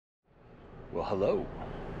Well, hello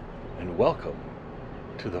and welcome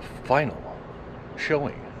to the final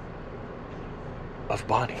showing of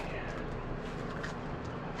Bonnie.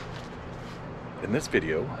 In this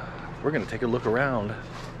video, we're going to take a look around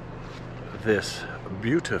this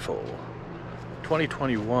beautiful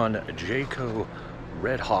 2021 Jayco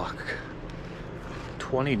Redhawk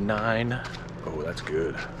 29. Oh, that's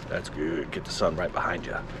good. That's good. Get the sun right behind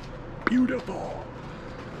you. Beautiful.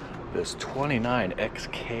 This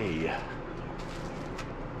 29XK.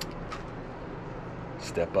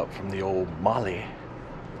 Step up from the old Molly.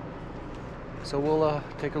 So we'll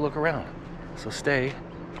take a look around. So stay,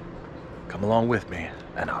 come along with me,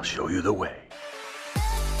 and I'll show you the way.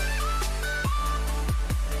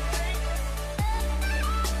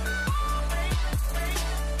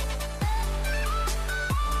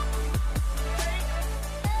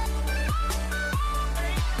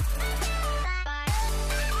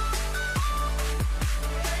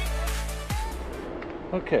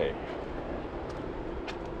 Okay,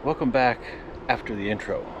 welcome back after the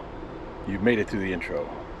intro. You've made it through the intro.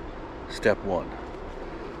 Step one.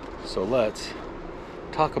 So let's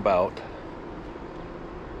talk about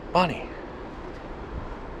Bonnie.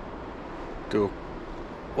 Do a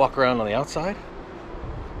walk around on the outside,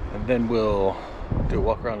 and then we'll do a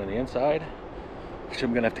walk around on the inside, which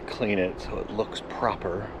I'm gonna have to clean it so it looks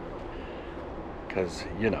proper, because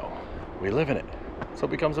you know, we live in it, so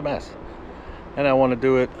it becomes a mess. And I want to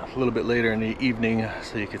do it a little bit later in the evening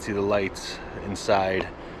so you can see the lights inside,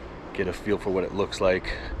 get a feel for what it looks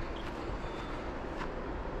like.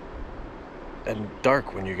 And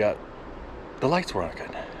dark when you got the lights working,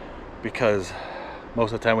 because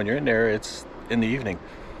most of the time when you're in there, it's in the evening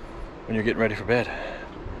when you're getting ready for bed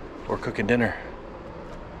or cooking dinner.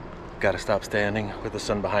 Got to stop standing with the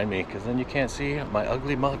sun behind me, because then you can't see my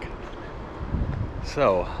ugly mug.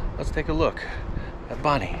 So let's take a look at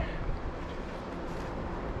Bonnie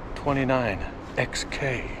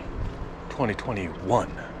 29XK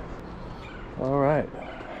 2021. All right,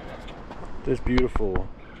 this beautiful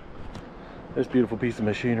piece of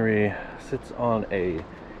machinery sits on a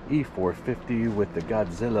E450 with the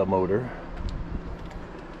Godzilla motor.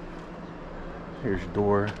 Here's your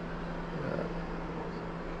door.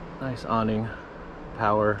 Nice awning,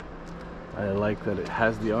 power. I like that it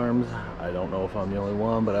has the arms. I don't know if I'm the only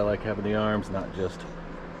one, but I like having the arms, not just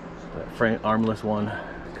that armless one,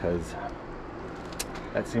 because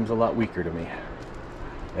that seems a lot weaker to me.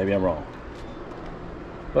 Maybe I'm wrong.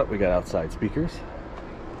 But we got outside speakers.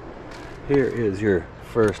 Here is your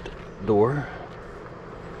first door.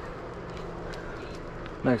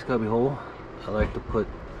 Nice cubby hole. I like to put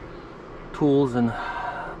tools in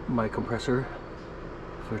my compressor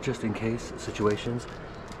for just in case situations,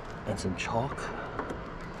 and some chalk.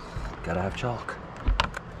 Gotta have chalk.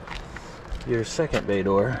 Your second bay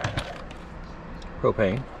door,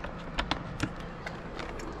 propane.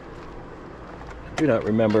 Do not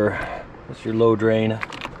remember, that's your low drain.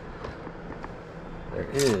 There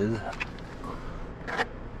is,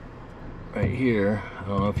 right here, I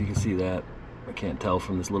don't know if you can see that, I can't tell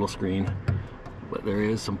from this little screen, but there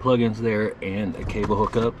is some plugins there and a cable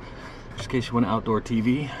hookup, just in case you want an outdoor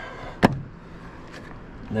TV.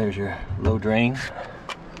 There's your low drain,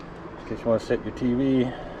 in case you want to set your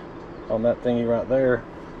TV on that thingy right there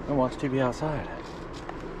and watch TV outside.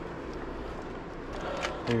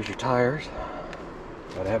 There's your tires.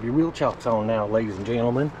 Gotta have your wheel chocks on now, ladies and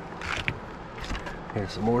gentlemen.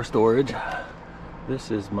 Here's some more storage.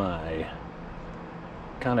 This is my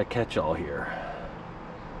kind of catch-all here.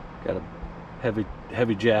 Got a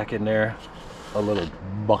heavy jack in there, a little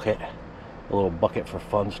bucket for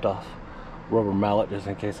fun stuff, rubber mallet just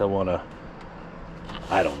in case I want to,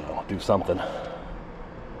 I don't know, do something.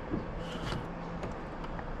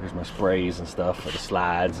 There's my sprays and stuff for the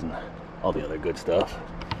slides and all the other good stuff.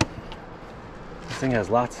 This thing has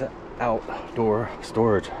lots of outdoor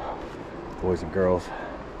storage, boys and girls.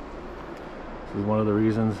 This is one of the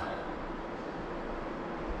reasons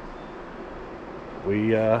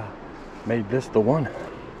we made this the one.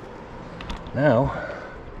 Now,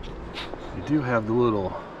 you do have the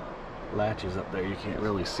little latches up there you can't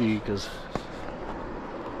really see, because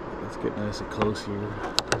let's get nice and close here.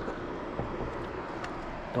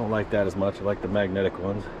 Don't like that as much. I like the magnetic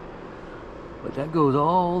ones, but that goes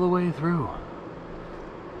all the way through.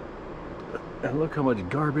 And look how much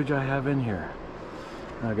garbage I have in here.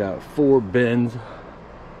 I got 4 bins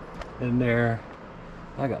in there.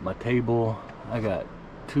 I got my table. I got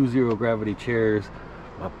 2 zero gravity chairs,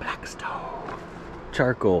 my back stove,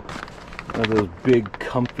 charcoal, one of those big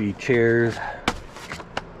comfy chairs.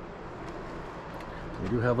 We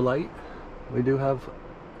do have a light. We do have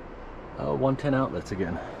 110 outlets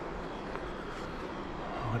again.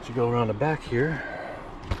 once you go around the back here,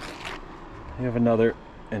 you have another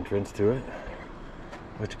entrance to it.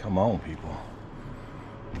 Which, come on, people.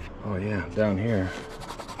 Oh yeah, down here,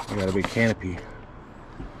 you got a big canopy.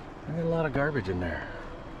 I got a lot of garbage in there.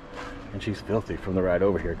 And she's filthy from the ride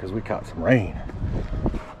over here because we caught some rain.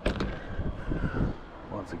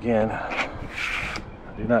 Once again, I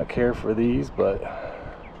do not care for these, but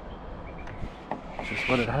it's just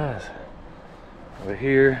what it has. Over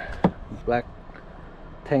here, black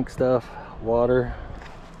tank stuff, water.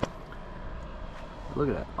 Look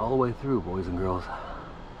at that, all the way through, boys and girls.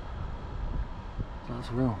 Lots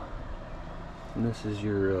of room. And this is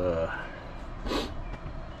your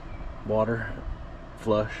water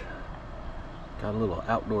flush. Got a little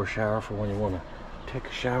outdoor shower for when you want to take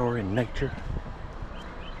a shower in nature.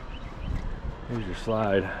 Here's your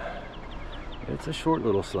slide. It's a short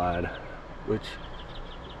little slide, which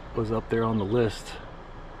was up there on the list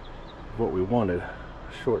of what we wanted.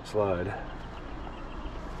 A short slide.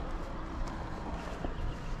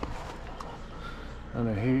 And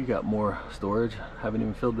then here you got more storage. Haven't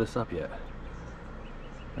even filled this up yet.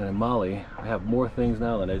 And in Mali, I have more things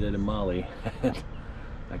now than I did in Mali.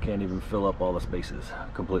 I can't even fill up all the spaces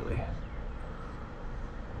completely.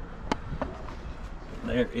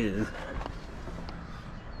 There is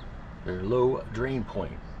their low drain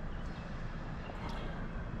point.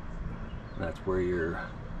 That's where your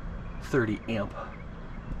 30 amp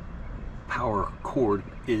power cord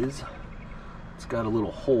is. It's got a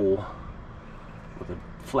little hole with a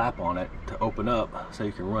flap on it to open up so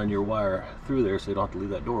you can run your wire through there so you don't have to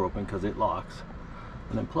leave that door open because it locks.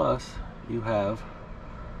 And then plus you have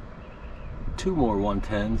 2 more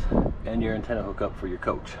 110s and your antenna hookup for your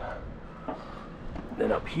coach.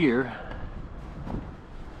 Then up here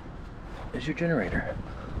is your generator.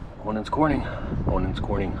 Onan's Corning. Onan's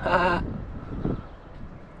Corning. Ha!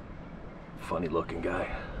 Funny looking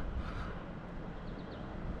guy.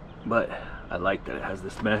 But I like that it has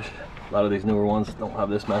this mesh. A lot of these newer ones don't have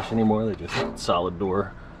this mesh anymore. They just solid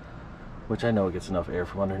door, which I know it gets enough air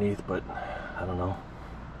from underneath, but I don't know.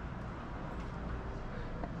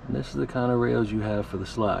 And this is the kind of rails you have for the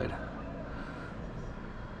slide.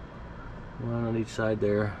 One on each side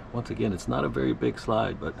there. Once again, it's not a very big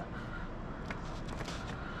slide, but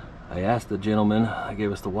I asked the gentleman that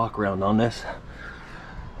gave us the walk around on this.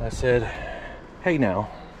 I said, hey now.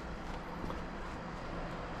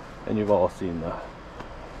 And you've all seen the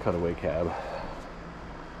cutaway cab.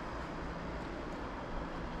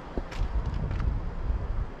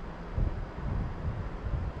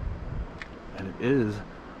 And it is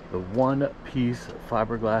the one-piece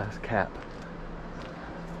fiberglass cap,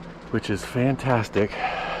 which is fantastic.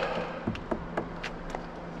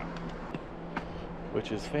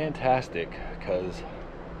 Which is fantastic because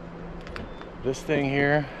this thing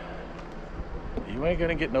here, you ain't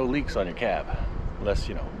gonna get no leaks on your cab unless,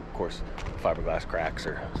 you know, of course, fiberglass cracks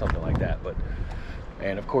or something like that. But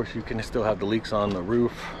and of course you can still have the leaks on the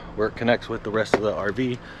roof where it connects with the rest of the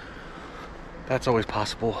RV. That's always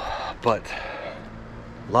possible, but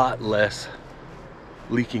a lot less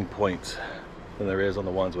leaking points than there is on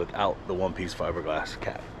the ones without the one-piece fiberglass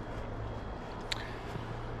cap.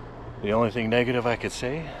 The only thing negative I could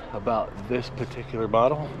say about this particular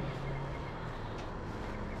model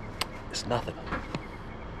is nothing.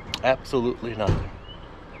 Absolutely nothing.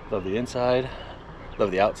 Love the inside,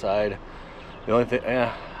 love the outside. The only thing,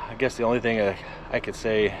 I guess the only thing I could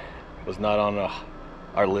say was not on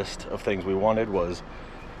our list of things we wanted was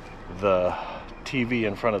the TV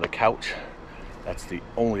in front of the couch. That's the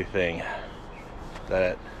only thing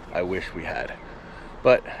that I wish we had.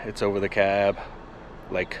 But it's over the cab,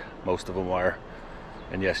 like most of them are.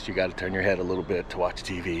 And yes, you got to turn your head a little bit to watch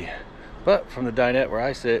TV. But from the dinette where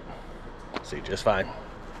I sit, see just fine.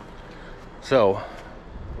 So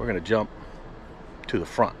we're gonna jump to the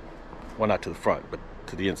front. Well, not to the front, but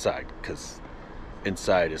to the inside, because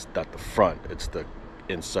inside is not the front, it's the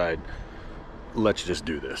inside. Let's just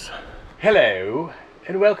do this. Hello,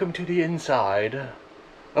 and welcome to the inside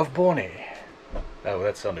of Bonnie. Oh,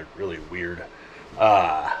 that sounded really weird.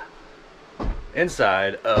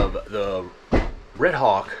 Inside of the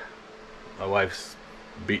Redhawk. My wife's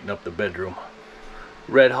beating up the bedroom.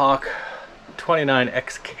 Redhawk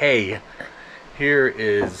 29XK. Here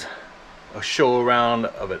is a show around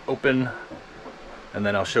of it open, and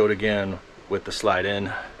then I'll show it again with the slide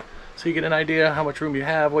in, so you get an idea how much room you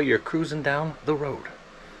have while you're cruising down the road.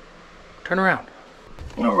 Turn around.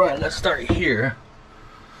 All right, let's start here.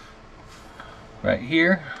 Right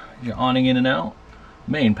here, your awning in and out,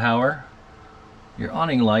 main power, your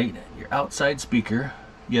awning light, your outside speaker,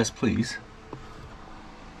 yes please.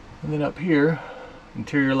 And then up here,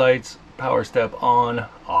 interior lights, power step on,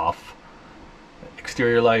 off.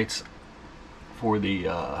 Exterior lights for the,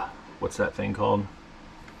 what's that thing called?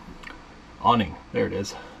 Awning. There it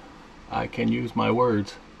is. I can use my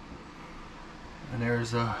words. And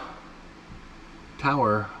there's a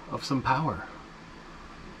tower of some power.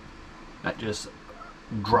 That just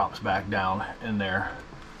drops back down in there.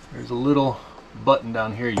 There's a little button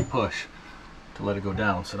down here you push to let it go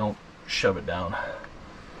down, so don't shove it down.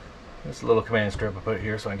 This little command strip I put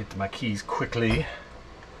here so I can get to my keys quickly.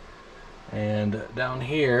 And down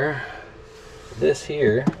here, this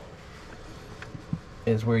here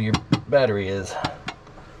is where your battery is.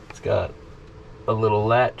 It's got a little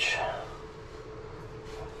latch.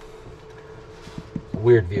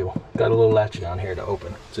 Weird view. Got a little latch down here to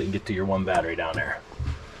open so you can get to your one battery down there.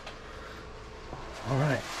 All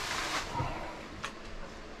right.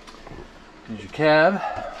 Here's your cab.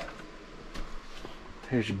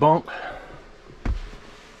 Here's your bunk.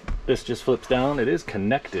 This just flips down. It is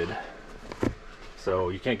connected, so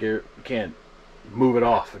you can't move it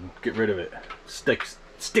off and get rid of it. Sticks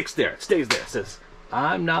there. It stays there. It says,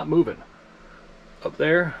 "I'm not moving." Up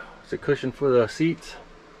there, it's a cushion for the seats.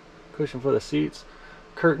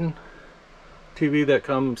 Curtain. TV that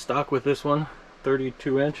comes stock with this one,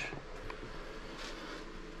 32-inch.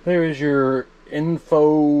 There is your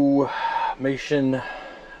information,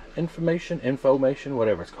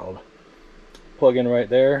 whatever it's called. Plug in right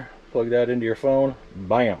there. Plug that into your phone.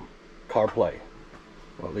 Bam, CarPlay.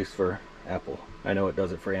 Well, at least for Apple. I know it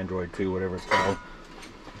does it for Android too, whatever it's called.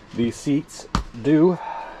 These seats do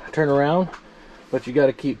turn around, but you got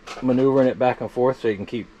to keep maneuvering it back and forth so you can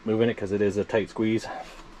keep moving it, because it is a tight squeeze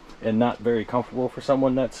and not very comfortable for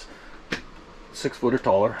someone that's 6 foot or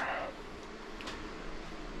taller.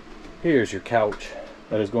 Here's your couch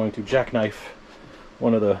that is going to jackknife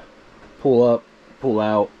one of the pull up, pull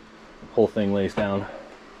out, whole thing lays down.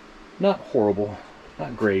 Not horrible,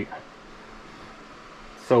 not great.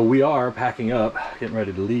 So we are packing up, getting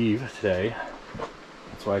ready to leave today.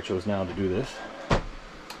 That's why I chose now to do this.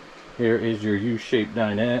 Here is your U-shaped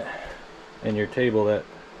dinette and your table that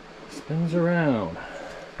spins around,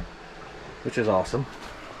 which is awesome.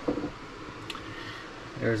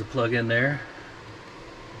 There's a plug in there.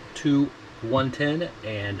 2 110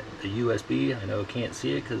 and a USB. I know I can't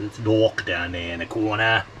see it because it's dark down there in the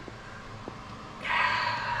corner.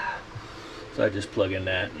 So I just plug in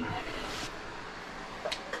that.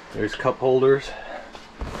 There's cup holders.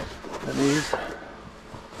 And these,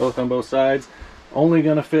 both on both sides. Only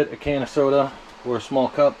gonna fit a can of soda or a small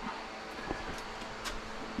cup.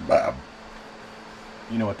 Bob.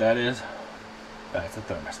 You know what that is? That's a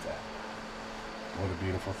thermostat. What a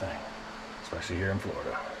beautiful thing. Especially here in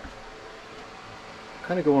Florida.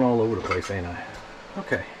 Kind of going all over the place, ain't I?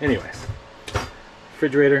 Okay, anyways.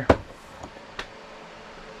 Refrigerator.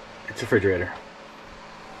 It's a refrigerator.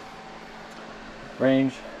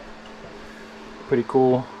 Range. Pretty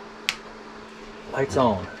cool. Lights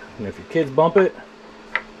on. And if your kids bump it,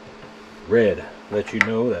 red. Let you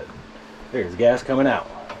know that there's gas coming out.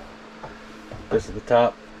 This is the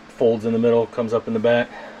top. Folds in the middle, comes up in the back.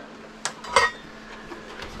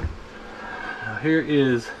 Now here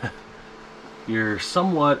is your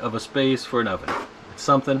somewhat of a space for an oven. It's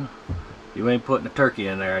something. You ain't putting a turkey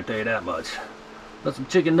in there, I tell you that much. But some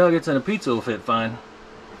chicken nuggets and a pizza will fit fine.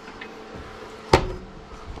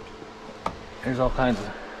 There's all kinds of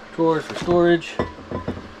drawers for storage.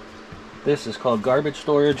 This is called garbage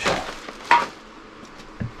storage.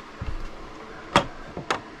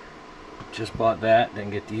 Just bought that,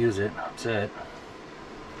 didn't get to use it, upset.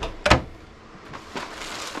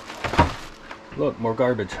 Look, more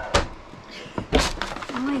garbage.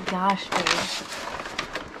 Oh my gosh, babe.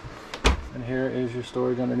 And here is your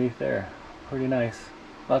storage underneath there. Pretty nice.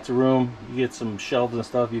 Lots of room. You get some shelves and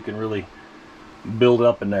stuff you can really build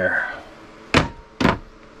up in there.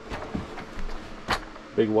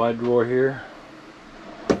 Big wide drawer here.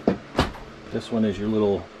 This one is your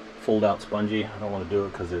little fold out spongy. I don't want to do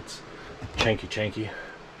it because it's chanky.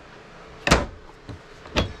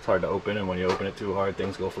 It's hard to open, and when you open it too hard,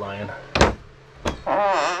 things go flying.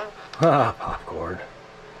 Ah, popcorn.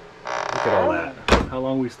 Look at all that. How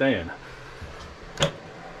long are we staying?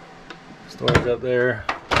 Storage up there.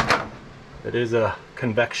 It is a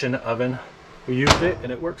convection oven. We used it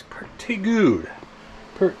and it works pretty good.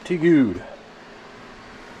 Pretty good.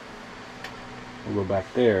 We'll go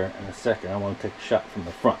back there in a second. I want to take a shot from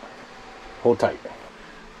the front. Hold tight.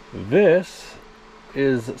 This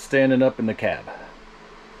is standing up in the cab.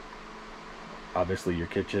 Obviously your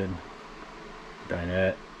kitchen,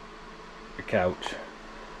 dinette, your couch.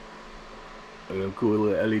 A little cool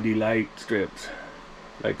little LED light strips.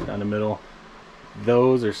 Lights down the middle.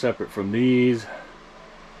 Those are separate from these.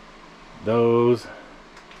 Those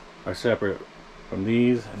are separate from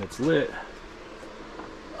these, and it's lit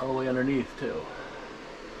all the way underneath too.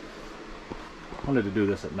 I wanted to do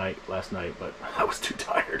this at night last night, but I was too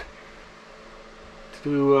tired to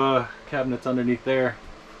do cabinets underneath there.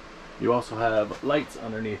 You also have lights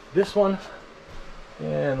underneath this one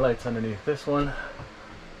and lights underneath this one.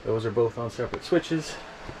 Those are both on separate switches.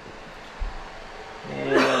 And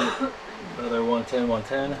another 110,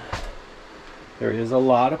 110. There is a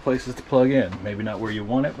lot of places to plug in. Maybe not where you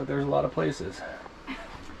want it, but there's a lot of places.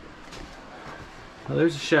 Now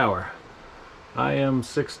there's a shower. I am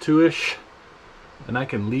 6'2"-ish, and I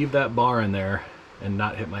can leave that bar in there and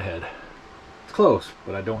not hit my head. It's close,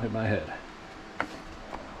 but I don't hit my head.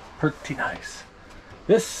 Pretty nice.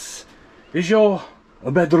 This is your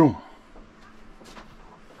bedroom.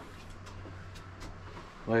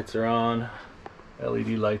 Lights are on. LED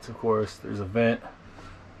lights, of course. There's a vent.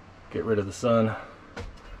 Get rid of the sun.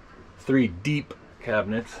 3 deep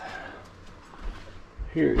cabinets.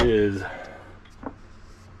 Here is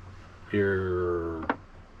your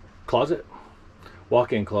closet.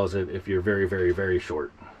 Walk-in closet if you're very, very, very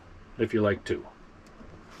short. If you like 2.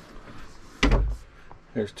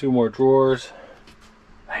 There's 2 more drawers.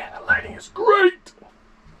 Man, the lighting is great.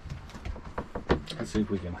 Let's see if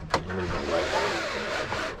we can get a little bit of light.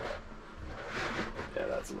 Yeah,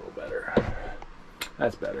 that's a little better.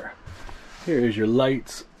 That's better. Here is your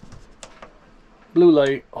lights. Blue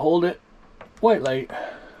light, hold it. White light.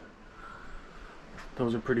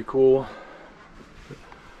 Those are pretty cool.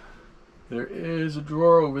 There is a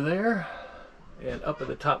drawer over there. And up at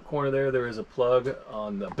the top corner there is a plug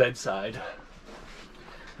on the bedside.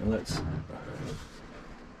 And let's...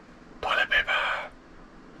 toilet paper.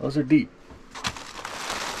 Those are deep.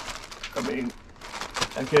 I mean,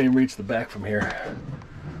 I can't even reach the back from here.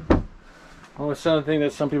 Well, something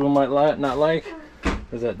that some people might not like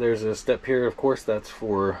is that there's a step here. Of course, that's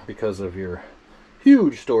because of your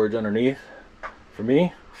huge storage underneath. For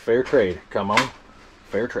me, fair trade. Come on,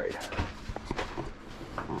 fair trade.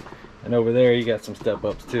 And over there, you got some step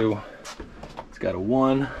ups too. It's got a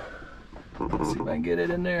 1. Let's see if I can get it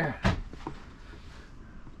in there.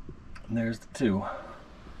 And there's the 2.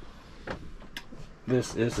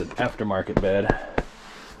 This is an aftermarket bed.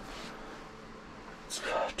 It's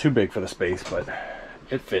too big for the space, but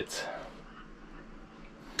it fits.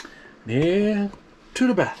 Yeah, to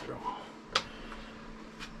the bathroom.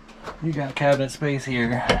 You got cabinet space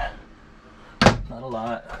here. Not a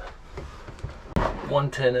lot.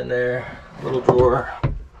 110 in there. Little drawer.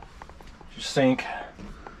 Your sink.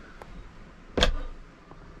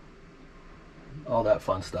 All that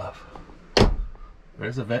fun stuff.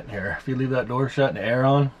 There's a vent here. If you leave that door shut and the air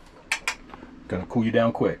on, it's gonna cool you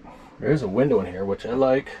down quick. There's a window in here, which I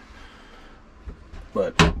like,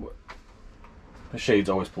 but the shade's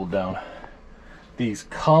always pulled down. These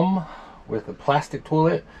come with a plastic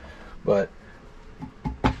toilet, but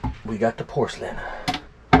we got the porcelain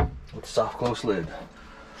with soft close lid.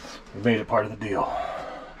 We made it part of the deal.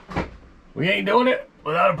 We ain't doing it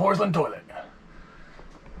without a porcelain toilet.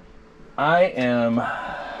 I am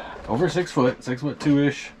over 6 foot,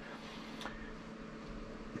 6'2"-ish,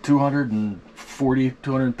 240,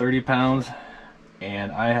 230 pounds,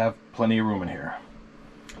 and I have plenty of room in here.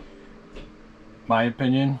 My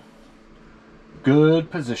opinion, good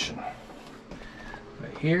position.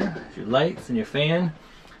 Right here is your lights and your fan.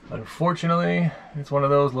 But unfortunately, it's one of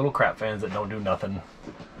those little crap fans that don't do nothing.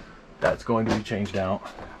 That's going to be changed out.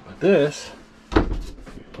 But this,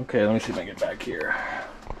 okay, let me see if I can get back here.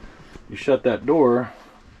 You shut that door,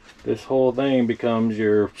 this whole thing becomes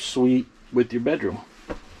your suite with your bedroom.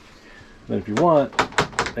 Then if you want,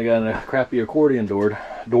 I got a crappy accordion door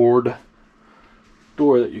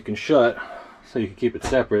that you can shut so you can keep it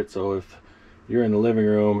separate. So if you're in the living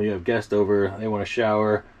room, you have guests over, they want to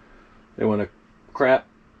shower, they want to crap,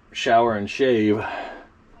 shower and shave,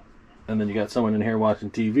 and then you got someone in here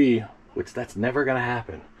watching TV, which that's never gonna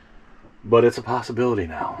happen, but it's a possibility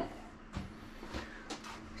now.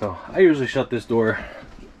 So I usually shut this door.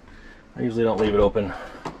 I usually don't leave it open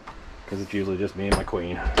because it's usually just me and my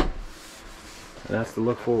queen. And that's the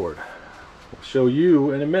look forward. I'll show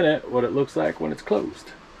you in a minute what it looks like when it's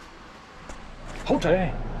closed.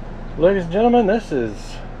 Okay, ladies and gentlemen, this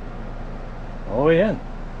is all the way in.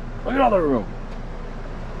 Look at all the room.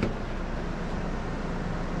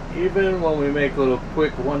 Even when we make little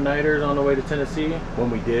quick one-nighters on the way to Tennessee, when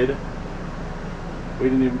we did, we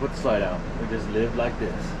didn't even put the slide out. We just lived like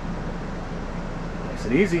this. Nice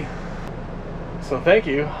and easy. So thank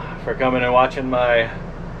you for coming and watching my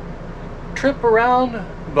trip around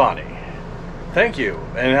Bonnie. Thank you,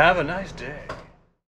 and have a nice day.